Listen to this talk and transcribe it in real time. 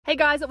Hey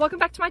guys, welcome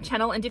back to my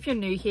channel, and if you're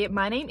new here,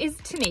 my name is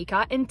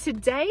Tanika, and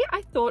today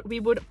I thought we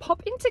would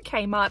pop into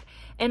Kmart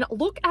and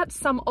look at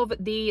some of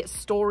the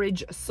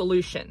storage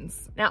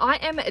solutions. Now, I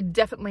am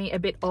definitely a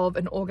bit of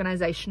an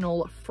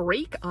organizational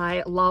freak.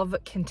 I love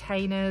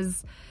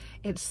containers.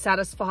 It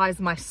satisfies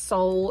my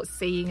soul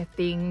seeing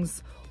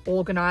things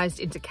organized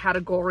into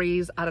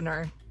categories. I don't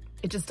know.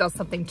 It just does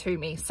something to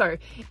me. So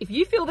if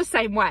you feel the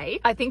same way,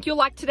 I think you'll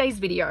like today's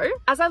video.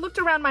 As I looked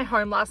around my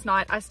home last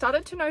night, I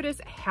started to notice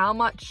how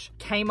much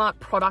Kmart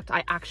product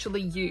I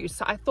actually use.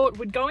 So I thought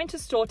we'd go into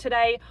store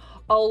today.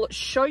 I'll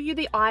show you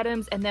the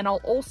items and then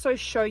I'll also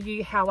show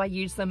you how I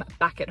use them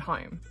back at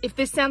home. If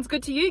this sounds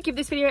good to you, give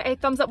this video a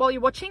thumbs up while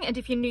you're watching. And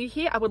if you're new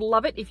here, I would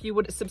love it if you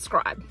would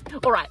subscribe.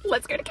 All right,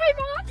 let's go to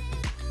Kmart.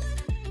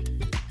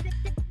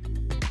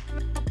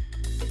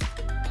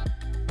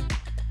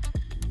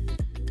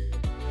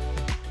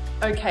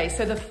 Okay,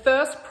 so the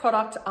first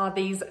product are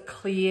these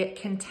clear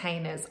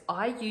containers.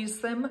 I use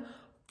them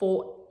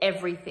for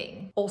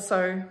everything.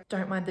 Also,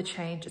 don't mind the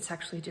change. It's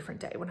actually a different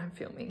day when I'm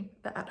filming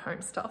the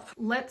at-home stuff.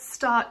 Let's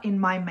start in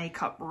my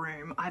makeup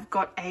room. I've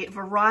got a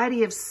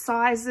variety of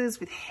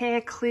sizes with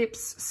hair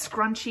clips,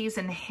 scrunchies,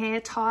 and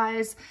hair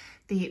ties.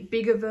 The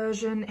bigger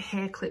version,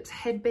 hair clips,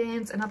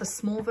 headbands, another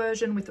small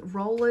version with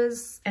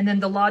rollers, and then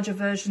the larger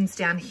versions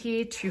down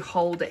here to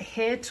hold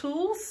hair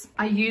tools.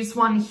 I use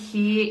one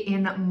here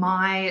in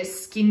my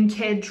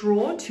skincare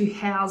drawer to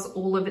house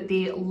all of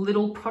the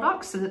little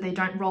products so that they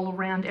don't roll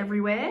around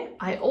everywhere.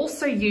 I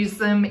also use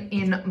them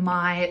in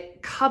my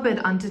cupboard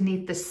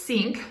underneath the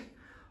sink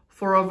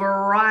for a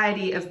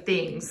variety of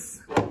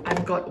things.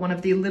 I've got one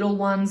of the little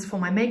ones for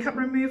my makeup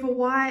remover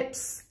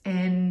wipes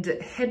and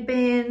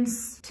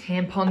headbands,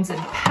 tampons and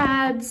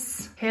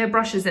pads,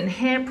 hairbrushes and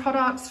hair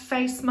products,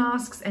 face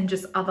masks, and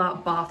just other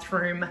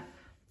bathroom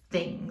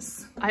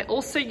things. I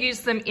also use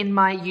them in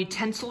my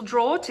utensil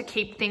drawer to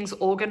keep things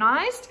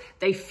organized.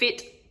 They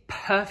fit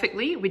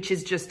perfectly, which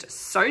is just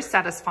so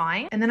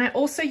satisfying. And then I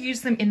also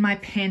use them in my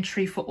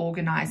pantry for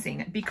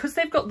organizing. Because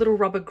they've got little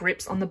rubber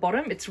grips on the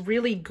bottom, it's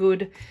really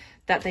good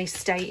that they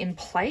stay in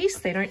place.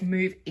 They don't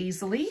move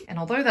easily. And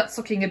although that's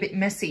looking a bit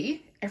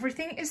messy,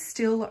 everything is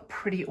still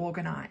pretty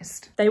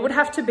organized. They would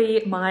have to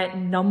be my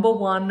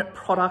 #1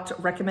 product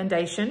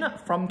recommendation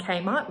from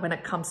Kmart when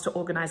it comes to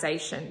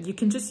organization. You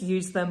can just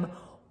use them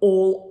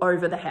all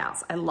over the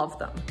house. I love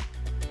them.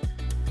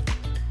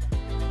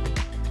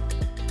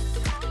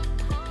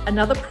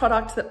 Another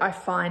product that I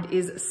find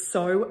is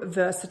so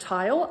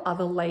versatile are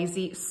the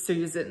Lazy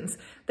Susans.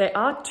 There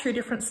are two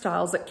different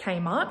styles at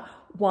Kmart,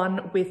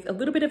 one with a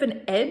little bit of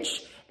an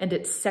edge and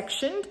it's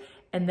sectioned,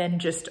 and then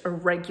just a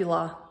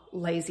regular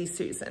Lazy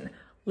Susan.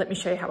 Let me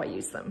show you how I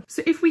use them.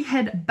 So if we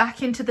head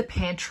back into the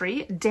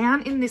pantry,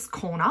 down in this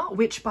corner,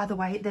 which by the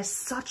way, they're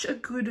such a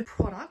good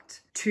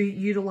product to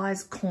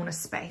utilize corner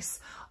space.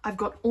 I've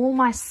got all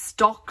my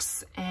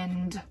stocks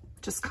and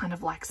just kind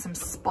of like some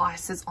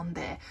spices on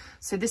there.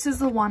 So this is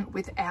the one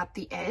without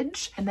the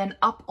edge. And then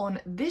up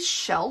on this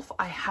shelf,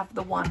 I have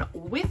the one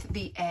with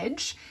the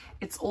edge.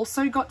 It's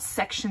also got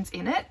sections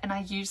in it, and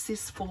I use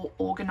this for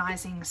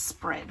organizing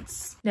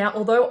spreads. Now,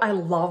 although I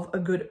love a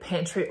good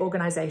pantry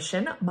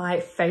organization, my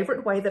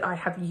favorite way that I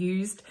have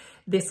used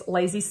this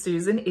Lazy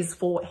Susan is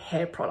for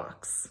hair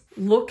products.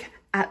 Look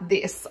at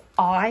this.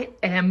 I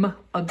am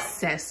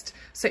obsessed.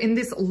 So in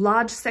this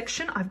large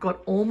section, I've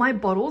got all my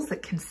bottles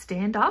that can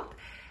stand up.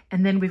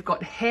 And then we've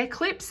got hair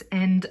clips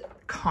and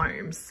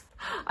combs.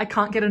 I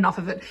can't get enough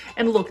of it.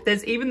 And look,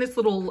 there's even this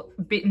little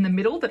bit in the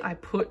middle that I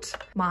put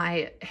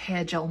my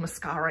hair gel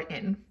mascara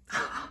in.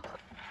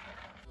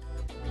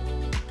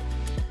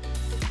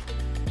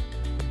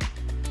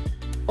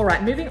 All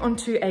right, moving on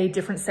to a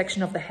different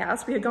section of the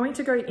house, we are going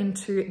to go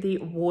into the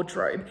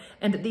wardrobe.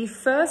 And the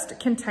first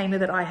container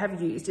that I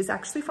have used is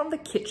actually from the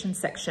kitchen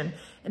section.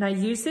 And I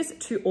use this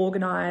to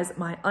organize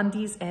my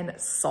undies and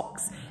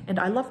socks. And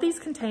I love these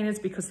containers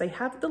because they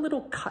have the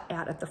little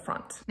cutout at the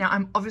front. Now,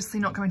 I'm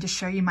obviously not going to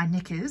show you my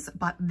knickers,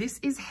 but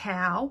this is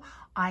how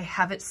I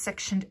have it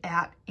sectioned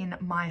out in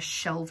my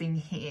shelving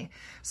here.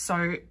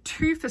 So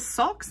 2 for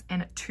socks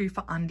and 2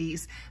 for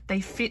undies. They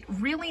fit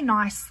really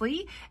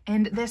nicely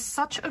and they're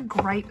such a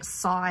great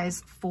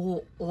size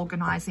for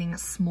organizing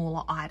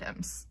smaller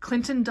items.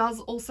 Clinton does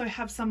also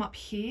have some up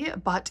here,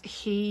 but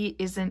he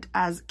isn't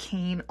as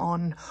keen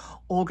on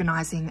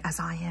organizing as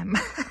I am.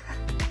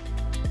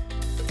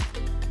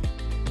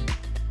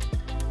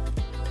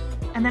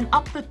 And then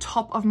up the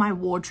top of my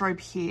wardrobe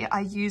here,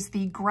 I use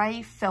the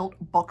grey felt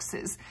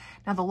boxes.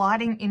 Now the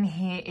lighting in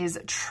here is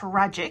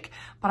tragic,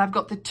 but I've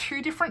got the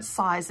 2 different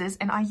sizes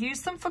and I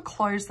use them for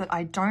clothes that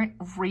I don't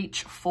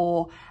reach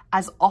for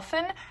as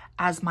often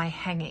as my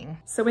hanging.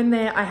 So in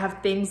there I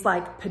have things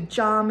like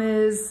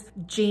pajamas,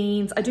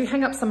 jeans. I do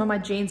hang up some of my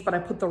jeans, but I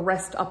put the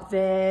rest up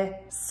there.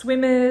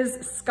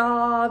 Swimmers,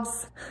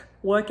 scarves,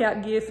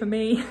 workout gear for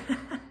me.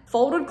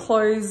 Folded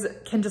clothes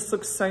can just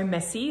look so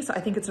messy, so I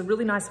think it's a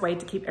really nice way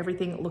to keep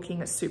everything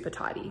looking super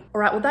tidy.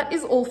 All right, well, that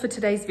is all for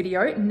today's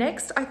video.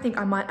 Next, I think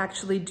I might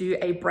actually do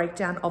a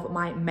breakdown of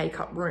my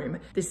makeup room.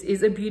 This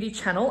is a beauty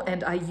channel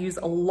and I use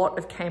a lot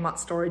of Kmart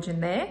storage in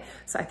there,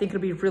 so I think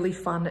it'll be really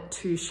fun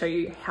to show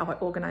you how I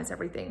organize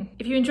everything.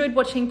 If you enjoyed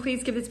watching,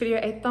 please give this video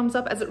a thumbs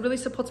up as it really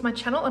supports my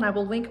channel, and I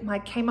will link my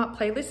Kmart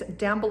playlist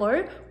down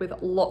below with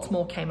lots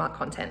more Kmart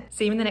content.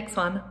 See you in the next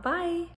one. Bye.